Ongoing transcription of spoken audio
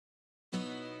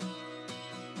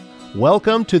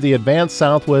Welcome to the Advanced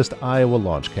Southwest Iowa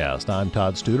LaunchCast. I'm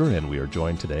Todd Studer, and we are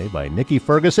joined today by Nikki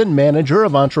Ferguson, Manager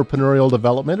of Entrepreneurial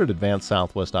Development at Advanced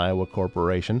Southwest Iowa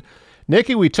Corporation.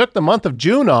 Nikki, we took the month of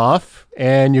June off,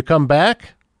 and you come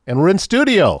back, and we're in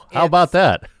studio. How about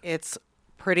that? It's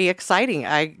pretty exciting.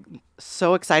 I'm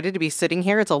so excited to be sitting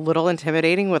here. It's a little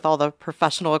intimidating with all the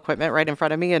professional equipment right in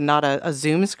front of me and not a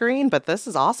Zoom screen, but this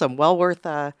is awesome. Well worth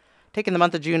taking the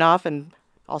month of June off and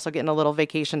also getting a little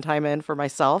vacation time in for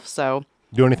myself. So,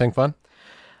 do anything fun?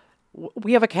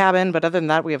 We have a cabin, but other than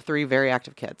that, we have 3 very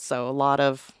active kids. So a lot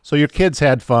of... So your kids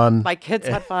had fun. My kids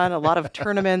had fun. A lot of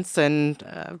tournaments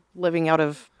and living out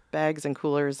of bags and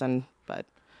coolers, but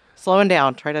slowing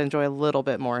down, try to enjoy a little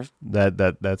bit more.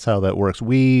 That's how that works.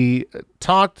 We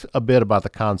talked a bit about the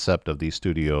concept of these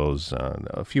studios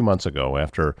a few months ago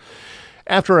after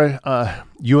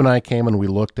you and I came and we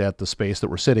looked at the space that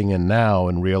we're sitting in now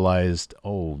and realized,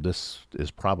 this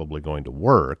is probably going to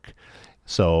work.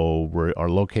 So we are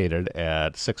located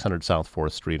at 600 South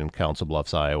 4th Street in Council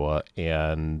Bluffs, Iowa.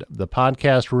 And the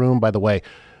podcast room, by the way,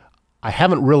 I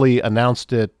haven't really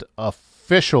announced it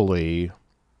officially,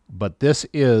 but this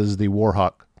is the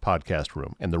Warhawk podcast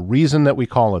room. And the reason that we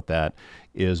call it that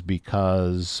is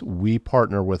because we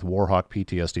partner with Warhawk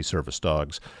PTSD Service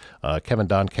Dogs. Kevin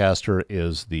Doncaster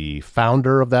is the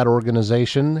founder of that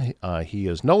organization. He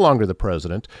is no longer the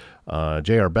president.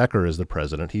 J.R. Becker is the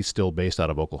president. He's still based out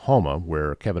of Oklahoma,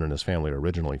 where Kevin and his family are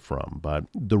originally from. But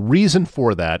the reason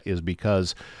for that is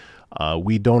because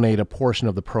we donate a portion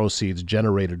of the proceeds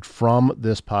generated from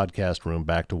this podcast room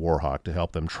back to Warhawk to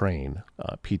help them train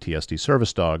PTSD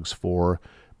service dogs for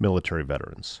military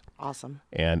veterans. Awesome.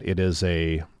 And it's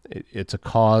a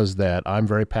cause that I'm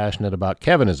very passionate about.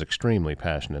 Kevin is extremely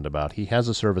passionate about. He has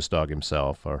a service dog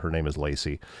himself. Her name is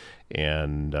Lacey,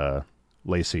 and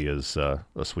Lacey is a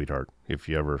sweetheart. If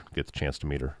you ever get the chance to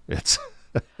meet her, it's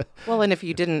well, and if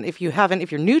you're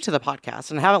new to the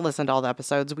podcast and haven't listened to all the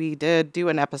episodes, we did do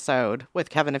an episode with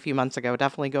Kevin a few months ago.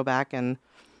 Definitely go back and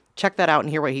check that out and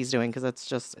hear what he's doing, because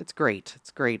it's great. It's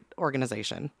a great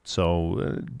organization.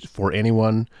 So for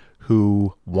anyone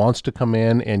who wants to come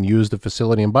in and use the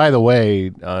facility, and by the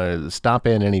way, stop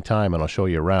in anytime and I'll show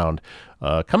you around.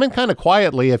 Come in kind of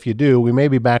quietly if you do. We may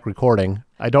be back recording.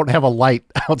 I don't have a light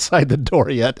outside the door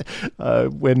yet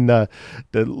to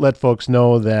let folks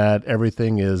know that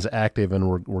everything is active and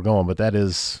we're going, but that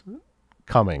is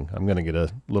coming. I'm going to get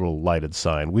a little lighted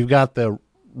sign. We've got the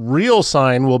real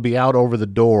sign will be out over the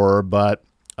door, but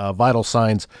vital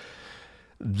signs,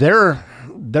 they're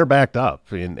backed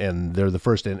up and they're the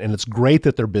first in, and it's great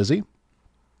that they're busy.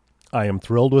 I am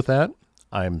thrilled with that.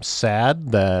 I'm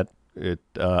sad that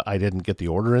I didn't get the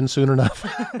order in soon enough.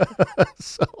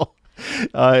 So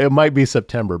it might be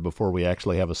September before we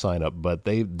actually have a sign up, but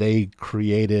they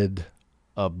created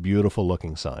a beautiful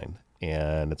looking sign.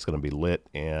 And it's going to be lit,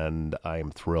 and I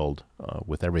am thrilled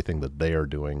with everything that they are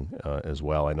doing as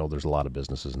well. I know there's a lot of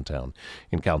businesses in town,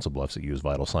 in Council Bluffs, that use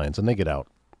vital signs, and they get out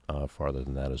farther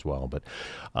than that as well. But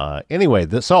anyway,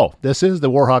 this is the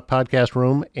Warhawk Podcast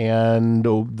Room, and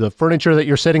the furniture that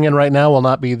you're sitting in right now will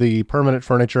not be the permanent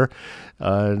furniture.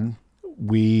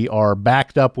 We are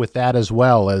backed up with that as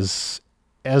well. As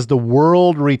the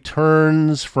world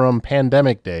returns from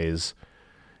pandemic days,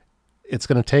 it's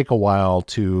going to take a while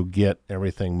to get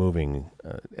everything moving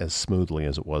as smoothly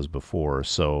as it was before.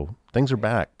 So things are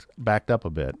backed up a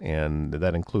bit, and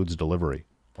that includes delivery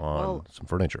on some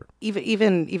furniture.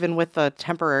 Even with the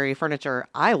temporary furniture,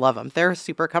 I love them. They're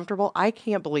super comfortable. I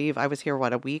can't believe I was here,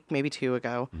 a week, maybe 2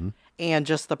 ago, and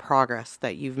just the progress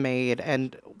that you've made.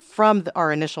 And from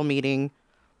our initial meeting,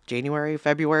 January,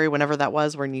 February, whenever that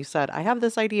was, when you said, I have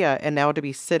this idea, and now to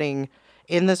be sitting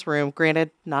in this room,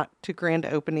 granted, not to grand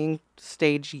opening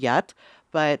stage yet,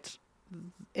 but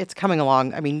it's coming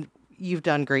along. I mean, you've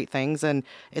done great things, and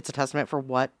it's a testament for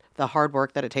what the hard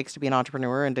work that it takes to be an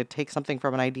entrepreneur and to take something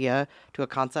from an idea to a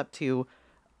concept to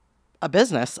a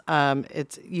business.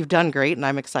 You've done great, and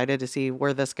I'm excited to see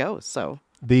where this goes. So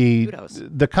kudos.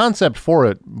 The concept for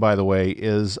it, by the way,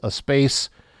 is a space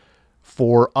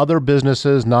for other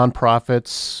businesses,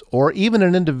 nonprofits, or even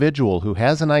an individual who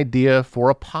has an idea for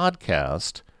a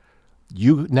podcast.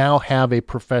 You now have a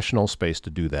professional space to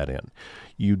do that in.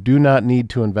 You do not need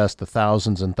to invest the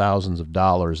thousands and thousands of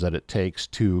dollars that it takes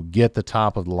to get the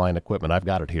top of the line equipment. I've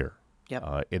got it here.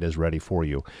 Yep. It is ready for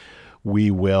you. We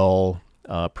will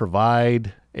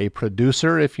provide a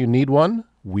producer if you need one.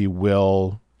 We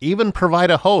will even provide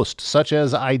a host, such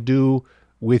as I do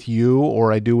with you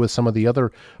or I do with some of the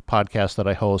other podcasts that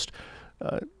I host.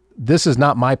 this is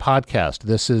not my podcast.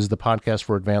 This is the podcast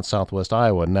for Advanced Southwest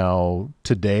Iowa. Now,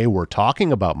 today we're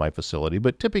talking about my facility,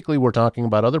 but typically we're talking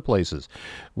about other places.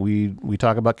 We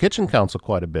talk about Kitchen Council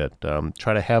quite a bit.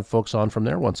 Try to have folks on from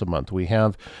there once a month. We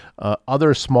have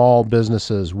other small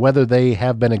businesses, whether they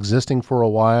have been existing for a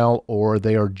while or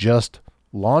they are just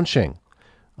launching.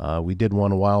 We did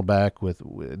one a while back with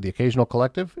the Occasional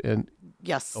Collective, and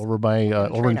Yes. over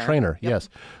in Trainer. Yep. Yes,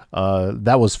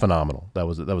 that was phenomenal. That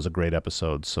was a great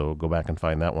episode. So go back and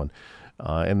find that one.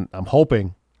 And I'm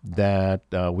hoping that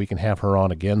we can have her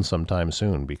on again sometime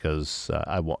soon, because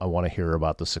I want to hear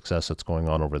about the success that's going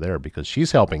on over there, because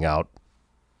she's helping out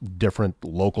different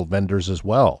local vendors as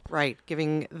well. Right.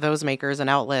 Giving those makers an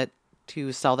outlet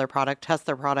to sell their product, test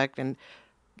their product, and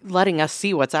letting us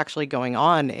see what's actually going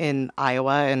on in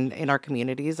Iowa and in our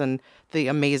communities and the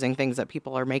amazing things that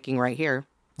people are making right here.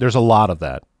 There's a lot of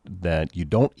that you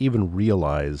don't even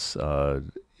realize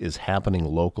is happening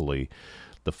locally.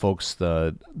 The folks,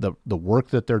 the work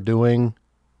that they're doing.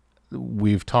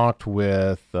 We've talked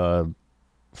with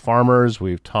farmers.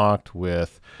 We've talked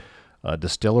with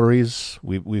distilleries.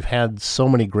 We've had so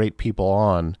many great people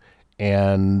on.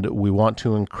 And we want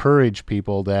to encourage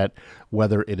people that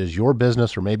whether it is your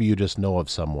business or maybe you just know of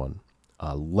someone,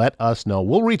 let us know.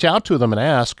 We'll reach out to them and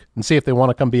ask and see if they want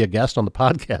to come be a guest on the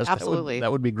podcast. Absolutely.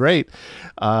 That would be great.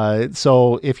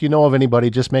 So if you know of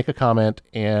anybody, just make a comment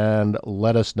and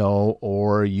let us know,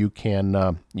 or you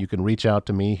can reach out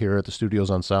to me here at the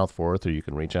studios on South 4th, or you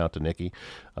can reach out to Nikki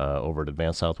over at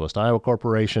Advanced Southwest Iowa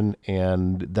Corporation,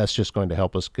 and that's just going to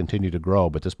help us continue to grow.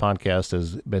 But this podcast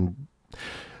has been...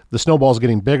 The snowball's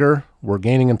getting bigger. We're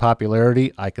gaining in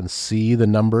popularity. I can see the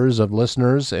numbers of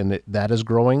listeners, and that is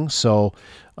growing. So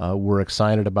we're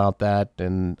excited about that.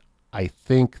 And I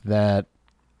think that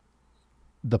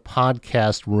the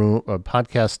podcast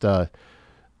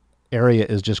area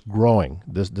is just growing.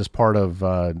 This part of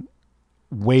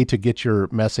way to get your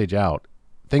message out.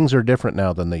 Things are different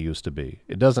now than they used to be.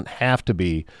 It doesn't have to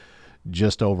be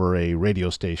just over a radio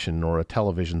station or a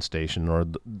television station, or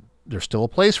there's still a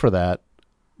place for that.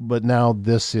 But now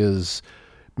this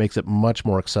makes it much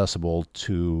more accessible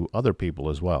to other people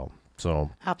as well. So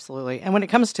absolutely. And when it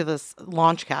comes to this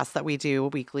LaunchCast that we do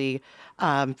weekly,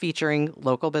 featuring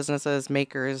local businesses,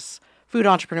 makers, food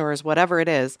entrepreneurs, whatever it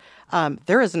is,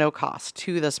 there is no cost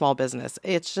to the small business.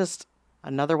 It's just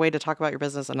another way to talk about your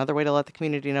business, another way to let the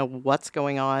community know what's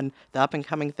going on, the up and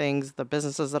coming things, the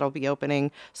businesses that'll be opening.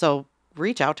 So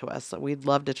reach out to us. We'd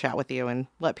love to chat with you and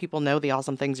let people know the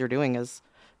awesome things you're doing as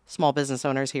small business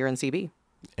owners here in CB.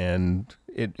 And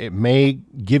it may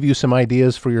give you some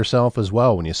ideas for yourself as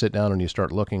well when you sit down and you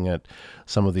start looking at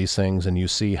some of these things and you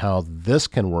see how this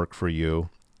can work for you.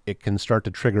 It can start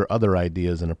to trigger other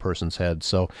ideas in a person's head.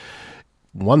 So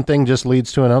one thing just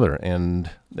leads to another, and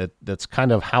that's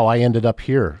kind of how I ended up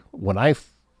here. When I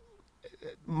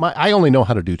only know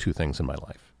how to do two things in my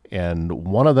life. And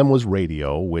one of them was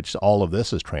radio, which all of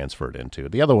this is transferred into.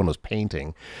 The other one was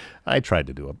painting. I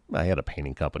had a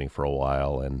painting company for a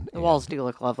while. And the walls do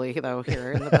look lovely, though,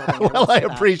 here in the building. Well, I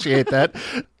appreciate that.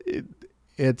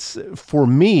 It's, for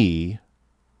me,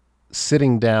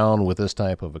 sitting down with this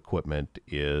type of equipment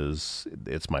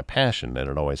it's my passion, and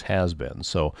it always has been.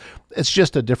 So it's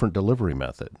just a different delivery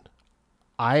method.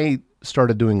 I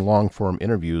started doing long-form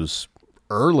interviews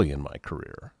early in my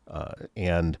career,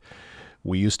 and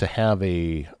we used to have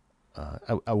I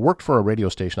worked for a radio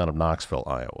station out of Knoxville,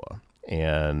 Iowa,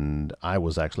 and I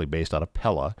was actually based out of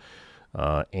Pella,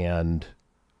 and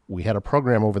we had a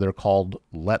program over there called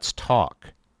Let's Talk,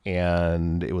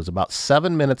 and it was about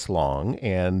 7 minutes long,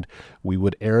 and we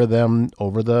would air them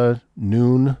over the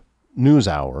noon news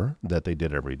hour that they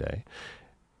did every day.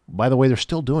 By the way, they're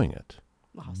still doing it.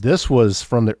 Awesome. This was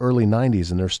from the early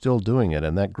 90s, and they're still doing it.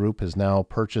 And that group has now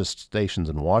purchased stations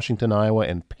in Washington, Iowa,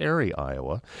 and Perry,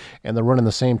 Iowa, and they're running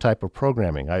the same type of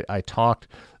programming. I talked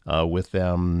with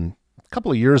them a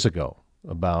couple of years ago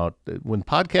about when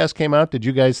podcasts came out. Did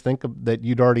you guys think that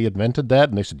you'd already invented that?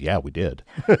 And they said, yeah, we did.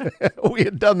 We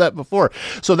had done that before.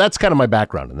 So that's kind of my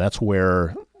background, and that's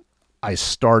where I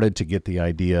started to get the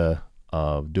idea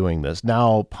of doing this.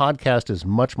 Now, podcast is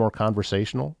much more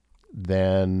conversational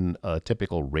than a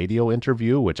typical radio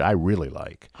interview, which I really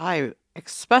like. I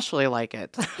especially like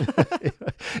it.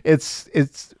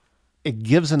 It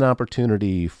gives an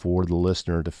opportunity for the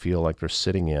listener to feel like they're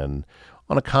sitting in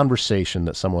on a conversation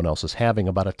that someone else is having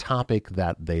about a topic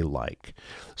that they like.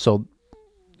 So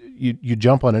you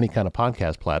jump on any kind of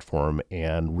podcast platform,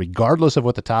 and regardless of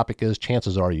what the topic is,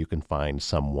 chances are you can find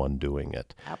someone doing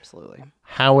it. Absolutely.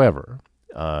 However,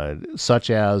 such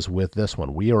as with this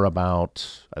one, we're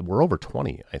over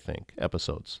 20, I think,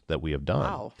 episodes that we have done.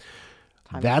 Wow.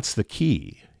 time. That's the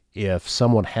key. If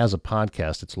someone has a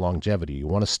podcast, it's longevity. You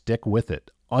want to stick with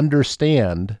it.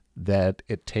 Understand that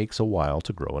it takes a while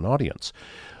to grow an audience.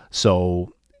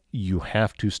 So you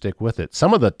have to stick with it.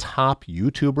 Some of the top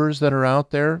YouTubers that are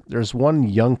out there, there's one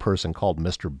young person called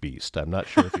Mr. Beast. I'm not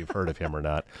sure if you've heard of him or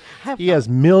not. He has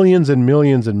millions and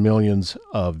millions and millions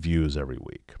of views every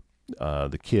week.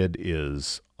 The kid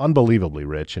is unbelievably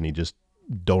rich, and he just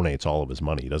donates all of his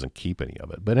money. He doesn't keep any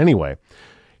of it. But anyway,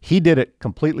 he did it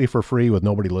completely for free with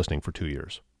nobody listening for 2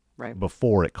 years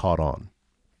before it caught on.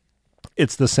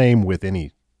 It's the same with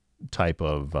any type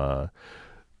of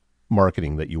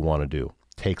marketing that you want to do.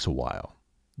 Takes a while.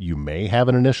 You may have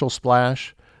an initial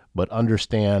splash, but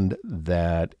understand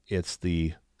that it's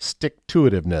the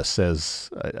stick-to-itiveness, as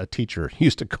a teacher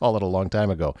used to call it a long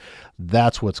time ago.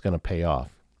 That's what's going to pay off.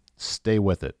 Stay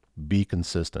with it. Be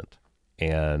consistent.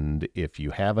 And if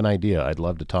you have an idea, I'd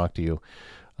love to talk to you.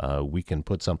 We can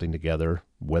put something together,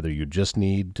 whether you just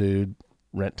need to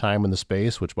rent time in the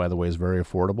space, which, by the way, is very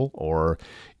affordable, or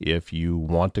if you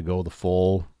want to go the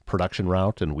full production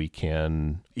route, and we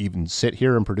can even sit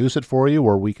here and produce it for you,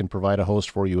 or we can provide a host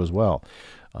for you as well.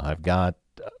 I've got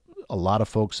a lot of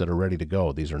folks that are ready to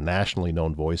go. These are nationally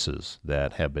known voices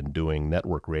that have been doing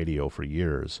network radio for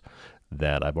years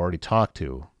that I've already talked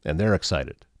to, and they're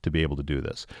excited to be able to do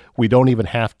this. We don't even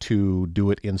have to do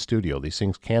it in studio. These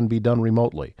things can be done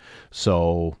remotely.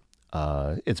 So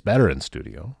it's better in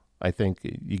studio. I think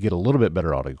you get a little bit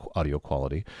better audio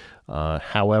quality.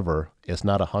 However, it's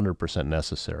not 100%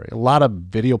 necessary. A lot of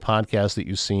video podcasts that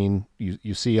you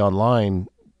see online,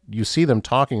 you see them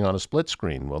talking on a split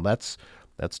screen. Well, that's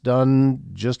done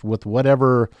just with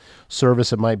whatever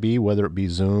service it might be, whether it be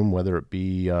Zoom, whether it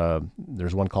be,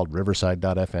 there's one called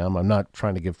Riverside.fm. I'm not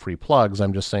trying to give free plugs.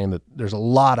 I'm just saying that there's a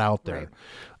lot out there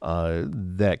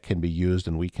that can be used,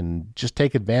 and we can just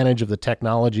take advantage of the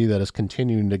technology that is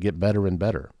continuing to get better and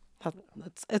better.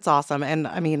 It's awesome. And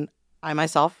I mean, I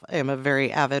myself am a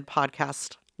very avid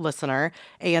podcast listener,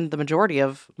 and the majority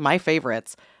of my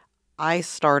favorites, I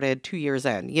started 2 years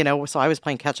in, so I was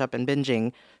playing catch up and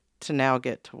binging to now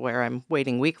get to where I'm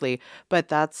waiting weekly. But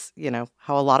that's,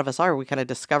 how a lot of us are. We kind of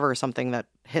discover something that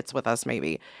hits with us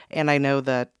maybe. And I know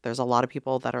that there's a lot of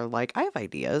people that are like, I have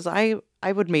ideas. I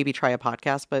would maybe try a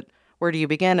podcast, but where do you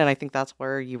begin? And I think that's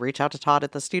where you reach out to Todd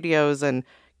at the studios and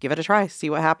give it a try, see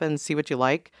what happens, see what you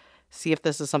like, see if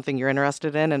this is something you're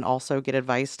interested in, and also get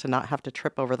advice to not have to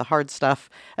trip over the hard stuff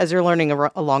as you're learning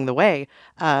along the way.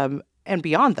 And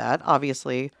beyond that,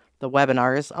 obviously, the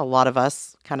webinars, a lot of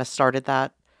us kind of started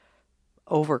that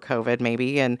over COVID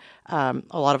maybe, and a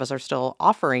lot of us are still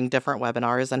offering different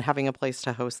webinars, and having a place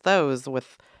to host those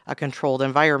with a controlled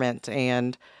environment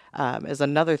and is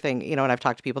another thing, and I've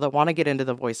talked to people that want to get into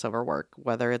the voiceover work,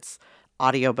 whether it's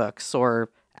audiobooks or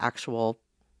actual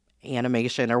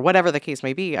animation or whatever the case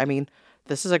may be. I mean,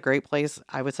 this is a great place.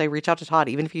 I would say reach out to Todd,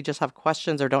 even if you just have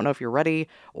questions or don't know if you're ready,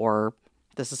 or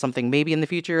this is something maybe in the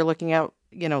future you're looking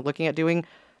at doing.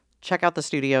 Check out the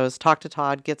studios, talk to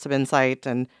Todd, get some insight,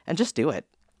 and just do it.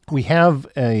 We have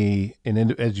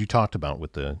as you talked about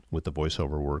with the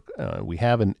voiceover work, we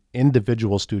have an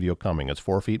individual studio coming. It's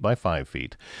 4 feet by 5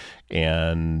 feet,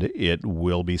 and it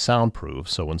will be soundproof.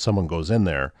 So when someone goes in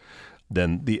there,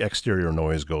 then the exterior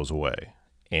noise goes away.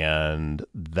 And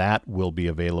that will be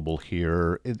available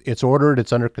here. It's ordered.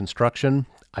 It's under construction.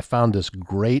 I found this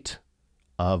great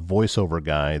voiceover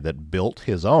guy that built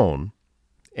his own,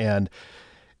 and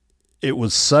it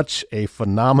was such a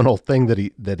phenomenal thing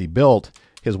that he built.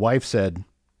 His wife said,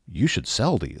 "You should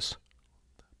sell these."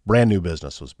 Brand new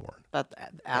business was born. But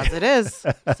as it is,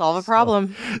 solve a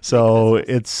problem. So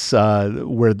it's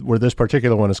where this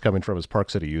particular one is coming from is Park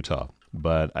City, Utah.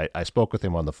 But I spoke with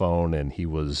him on the phone, and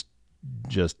he's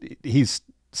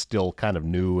still kind of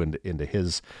new into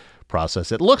his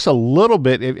process. It looks a little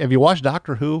bit, have you watched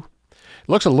Doctor Who? It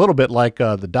looks a little bit like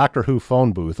the Doctor Who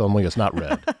phone booth, only it's not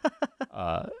red.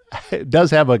 It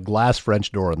does have a glass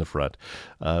French door in the front,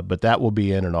 but that will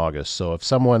be in August. So if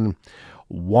someone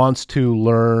wants to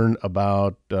learn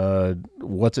about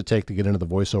what's it take to get into the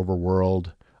voiceover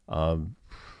world,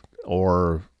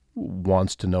 or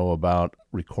wants to know about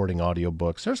recording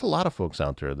audiobooks, there's a lot of folks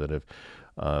out there that have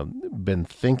been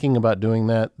thinking about doing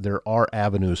that. There are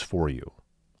avenues for you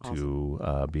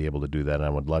to be able to do that. And I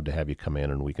would love to have you come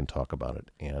in and we can talk about it.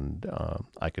 And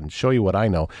I can show you what I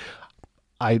know.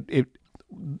 I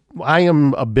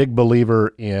am a big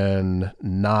believer in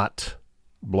not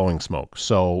blowing smoke.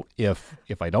 So if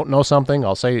I don't know something,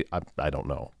 I'll say I don't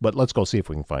know. But let's go see if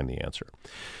we can find the answer.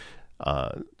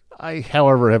 I,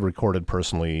 however, have recorded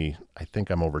personally, I think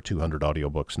I'm over 200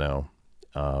 audiobooks now.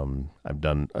 I've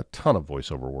done a ton of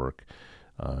voiceover work.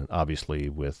 Obviously,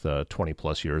 with 20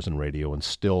 plus years in radio and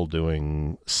still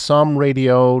doing some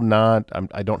radio,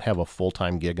 I don't have a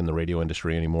full-time gig in the radio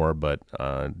industry anymore, but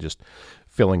just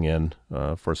filling in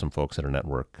for some folks at our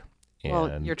network.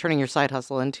 Well, you're turning your side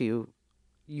hustle into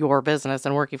your business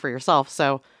and working for yourself.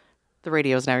 So the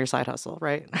radio is now your side hustle,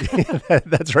 right?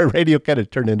 That's right. Radio kind of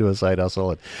turned into a side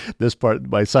hustle. And this part,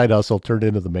 my side hustle, turned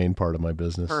into the main part of my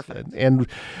business. Perfect. And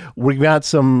we've got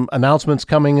some announcements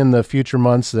coming in the future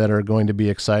months that are going to be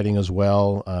exciting as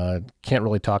well. Can't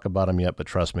really talk about them yet, but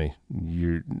trust me,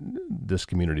 this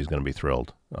community is going to be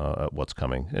thrilled at what's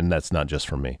coming. And that's not just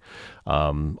from me.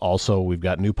 Also, we've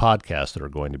got new podcasts that are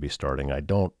going to be starting. I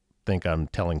don't think I'm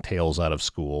telling tales out of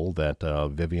school that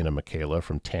Vivian and Michaela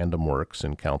from Tandem Works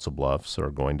in Council Bluffs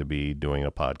are going to be doing a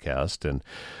podcast, and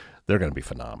they're going to be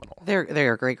phenomenal.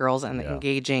 They're great girls and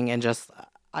engaging, and just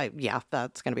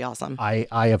that's going to be awesome. I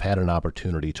have had an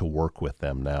opportunity to work with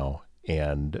them now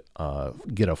and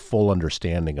get a full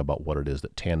understanding about what it is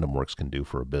that Tandem Works can do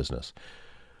for a business.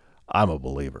 I'm a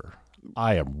believer.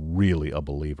 I am really a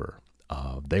believer.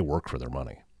 They work for their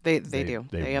money. They do.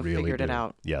 They have really figured it do.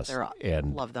 out. Yes.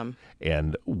 Love them.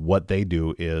 And what they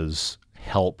do is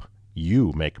help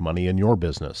you make money in your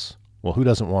business. Well, who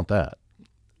doesn't want that?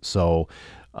 So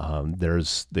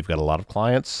they've got a lot of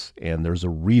clients, and there's a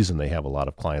reason they have a lot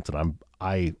of clients. And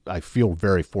I feel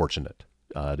very fortunate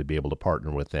to be able to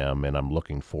partner with them, and I'm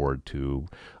looking forward to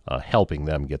helping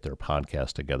them get their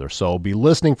podcast together. So be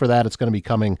listening for that. It's going to be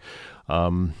coming.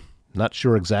 Not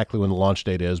sure exactly when the launch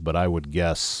date is, but I would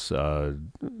guess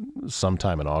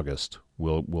sometime in August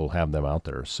we'll have them out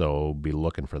there. So be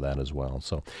looking for that as well.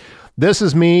 So this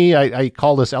is me. I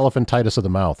call this elephantitis of the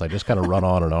mouth. I just kind of run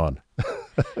on and on.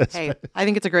 Hey, I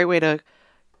think it's a great way to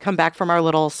come back from our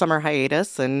little summer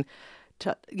hiatus and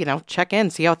to, check in,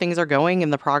 see how things are going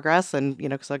and the progress. And,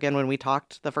 because again, when we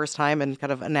talked the first time and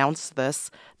kind of announced the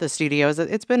studios,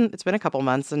 it's been a couple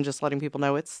months, and just letting people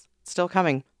know it's still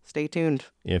coming. Stay tuned.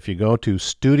 If you go to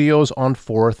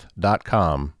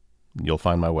studiosonfourth.com, you'll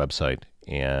find my website,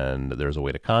 and there's a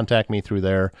way to contact me through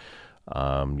there.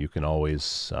 You can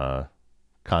always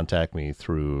contact me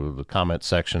through the comment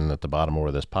section at the bottom of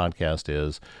where this podcast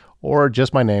is, or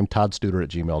just my name,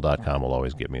 toddstuder@gmail.com will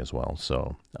always get me as well.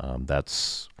 So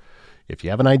that's, if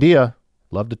you have an idea,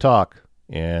 love to talk.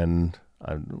 And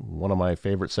one of my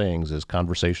favorite sayings is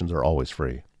conversations are always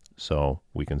free. So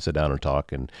we can sit down and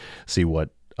talk and see what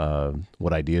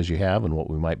ideas you have and what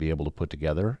we might be able to put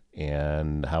together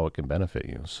and how it can benefit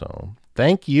you. So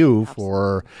thank you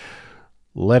for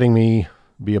letting me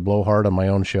be a blowhard on my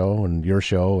own show and your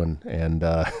show, and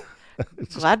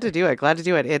glad to do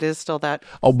it. It is still that.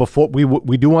 Oh, before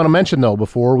we do want to mention, though,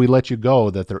 before we let you go,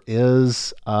 that there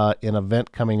is an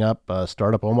event coming up,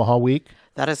 Startup Omaha Week.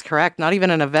 That is correct. Not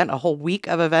even an event, a whole week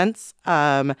of events.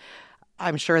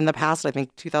 I'm sure in the past, I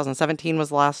think 2017 was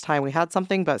the last time we had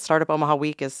something, but Startup Omaha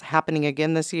Week is happening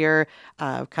again this year,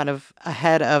 kind of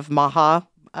ahead of Maha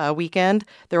weekend.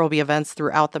 There will be events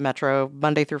throughout the metro,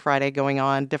 Monday through Friday, going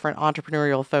on, different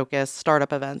entrepreneurial focused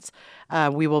startup events.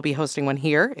 We will be hosting one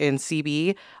here in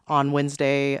CB on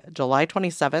Wednesday, July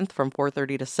 27th from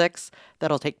 4:30 to 6.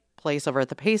 That'll take place over at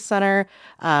the Pace Center.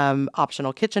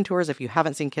 Optional kitchen tours if you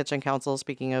haven't seen Kitchen Council.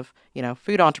 Speaking of,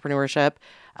 food entrepreneurship,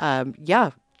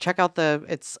 check out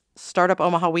it's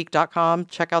startupomahaweek.com.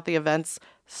 Check out the events,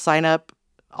 sign up.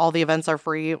 All the events are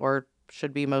free, or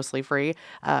should be mostly free.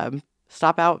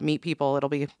 Stop out, meet people. It'll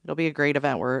be a great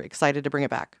event. We're excited to bring it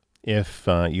back. If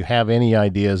you have any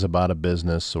ideas about a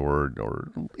business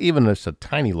or even just a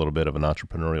tiny little bit of an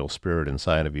entrepreneurial spirit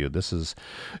inside of you, this is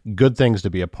good things to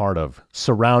be a part of.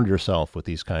 Surround yourself with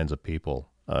these kinds of people.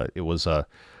 It was I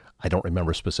don't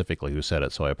remember specifically who said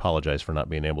it, so I apologize for not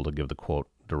being able to give the quote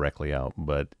directly out.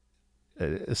 But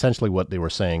essentially what they were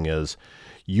saying is,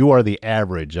 you are the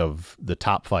average of the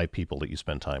top 5 people that you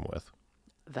spend time with.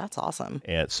 That's awesome.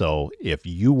 And so if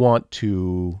you want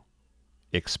to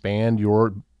expand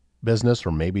your business,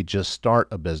 or maybe just start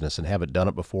a business and haven't done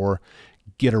it before,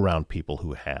 get around people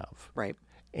who have. Right.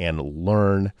 And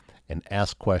learn and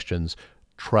ask questions.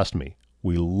 Trust me,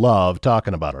 we love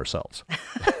talking about ourselves.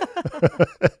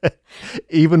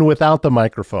 Even without the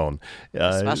microphone.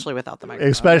 Especially without the microphone.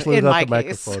 Especially in without the my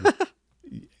case. microphone.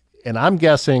 And I'm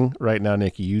guessing right now,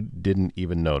 Nikki, you didn't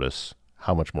even notice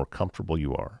how much more comfortable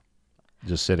you are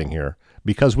just sitting here,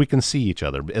 because we can see each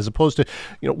other, as opposed to,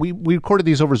 we recorded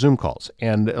these over Zoom calls,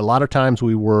 and a lot of times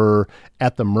we were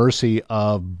at the mercy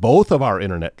of both of our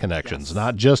internet connections, yes.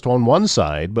 Not just on one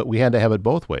side, but we had to have it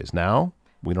both ways. Now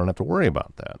we don't have to worry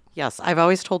about that. Yes. I've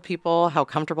always told people how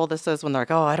comfortable this is when they're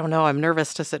like, oh, I don't know, I'm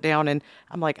nervous to sit down. And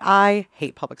I'm like, I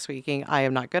hate public speaking. I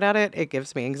am not good at it. It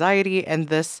gives me anxiety. And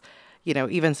this,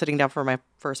 even sitting down for my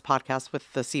first podcast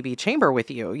with the CB Chamber with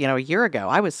you, a year ago,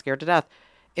 I was scared to death.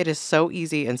 It is so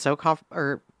easy and so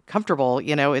comfortable.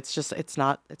 It's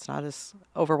not as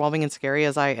overwhelming and scary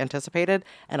as I anticipated.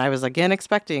 And I was again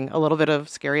expecting a little bit of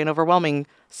scary and overwhelming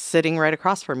sitting right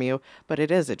across from you, but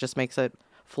it just makes it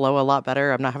flow a lot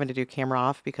better. I'm not having to do camera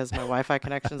off because my Wi-Fi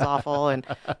connection's awful. And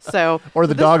so, or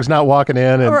the dog's not walking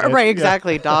in. Right,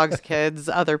 exactly. Yeah. Dogs, kids,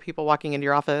 other people walking into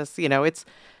your office.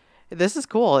 This is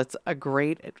cool. It's a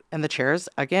great, and the chairs,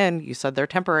 again, you said they're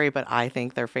temporary, but I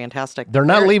think they're fantastic. They're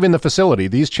not leaving the facility.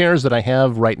 These chairs that I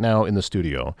have right now in the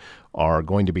studio are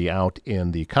going to be out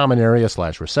in the common area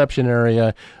 / reception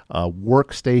area,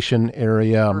 workstation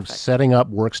area. I'm setting up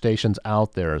workstations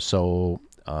out there. So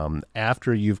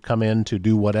after you've come in to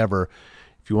do whatever,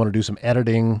 if you want to do some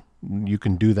editing, you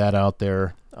can do that out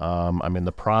there. I'm in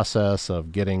the process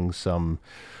of getting some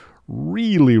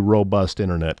really robust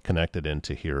internet connected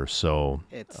into here, so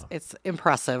it's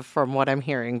impressive from what I'm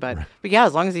hearing. But yeah,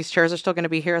 as long as these chairs are still going to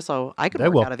be here, so I could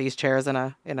work out of these chairs in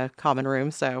a common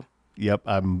room. So yep,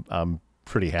 I'm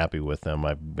pretty happy with them.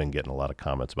 I've been getting a lot of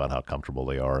comments about how comfortable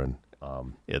they are, and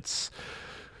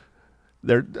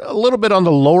they're a little bit on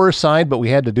the lower side, but we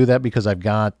had to do that because I've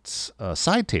got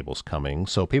side tables coming,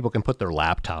 so people can put their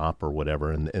laptop or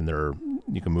whatever in their.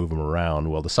 You can move them around.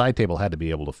 Well, the side table had to be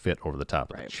able to fit over the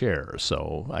top of the chair,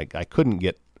 so I couldn't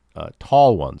get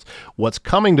tall ones. What's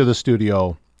coming to the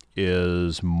studio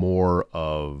is more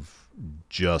of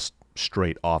just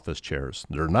straight office chairs.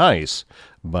 They're nice,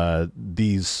 but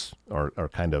these are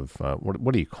kind of,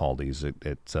 what do you call these?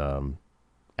 It's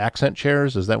accent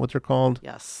chairs. Is that what they're called?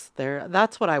 Yes,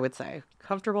 that's what I would say.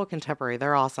 Comfortable, contemporary.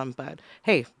 They're awesome, but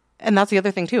hey, and that's the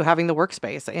other thing too, having the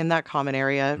workspace in that common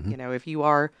area. If you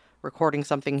are recording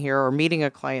something here or meeting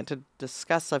a client to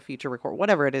discuss a future record,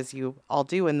 whatever it is you all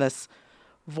do in this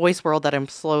voice world that I'm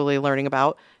slowly learning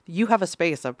about, you have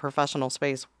a professional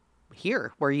space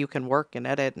here where you can work and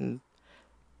edit and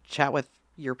chat with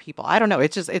your people. I don't know.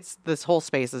 This whole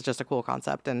space is just a cool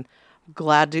concept, and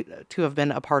glad to have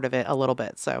been a part of it a little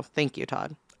bit. So thank you,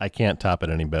 Todd. I can't top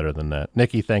it any better than that.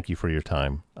 Nikki, thank you for your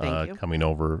time coming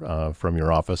over from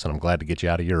your office, and I'm glad to get you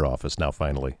out of your office now,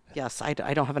 finally. Yes, I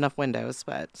don't have enough windows,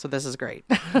 so this is great.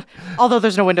 Although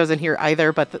there's no windows in here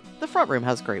either, but the front room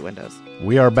has great windows.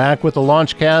 We are back with the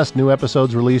LaunchCast. New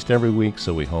episodes released every week,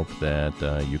 so we hope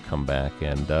that you come back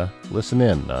and listen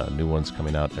in. New ones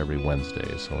coming out every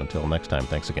Wednesday. So until next time,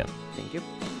 thanks again. Thank you.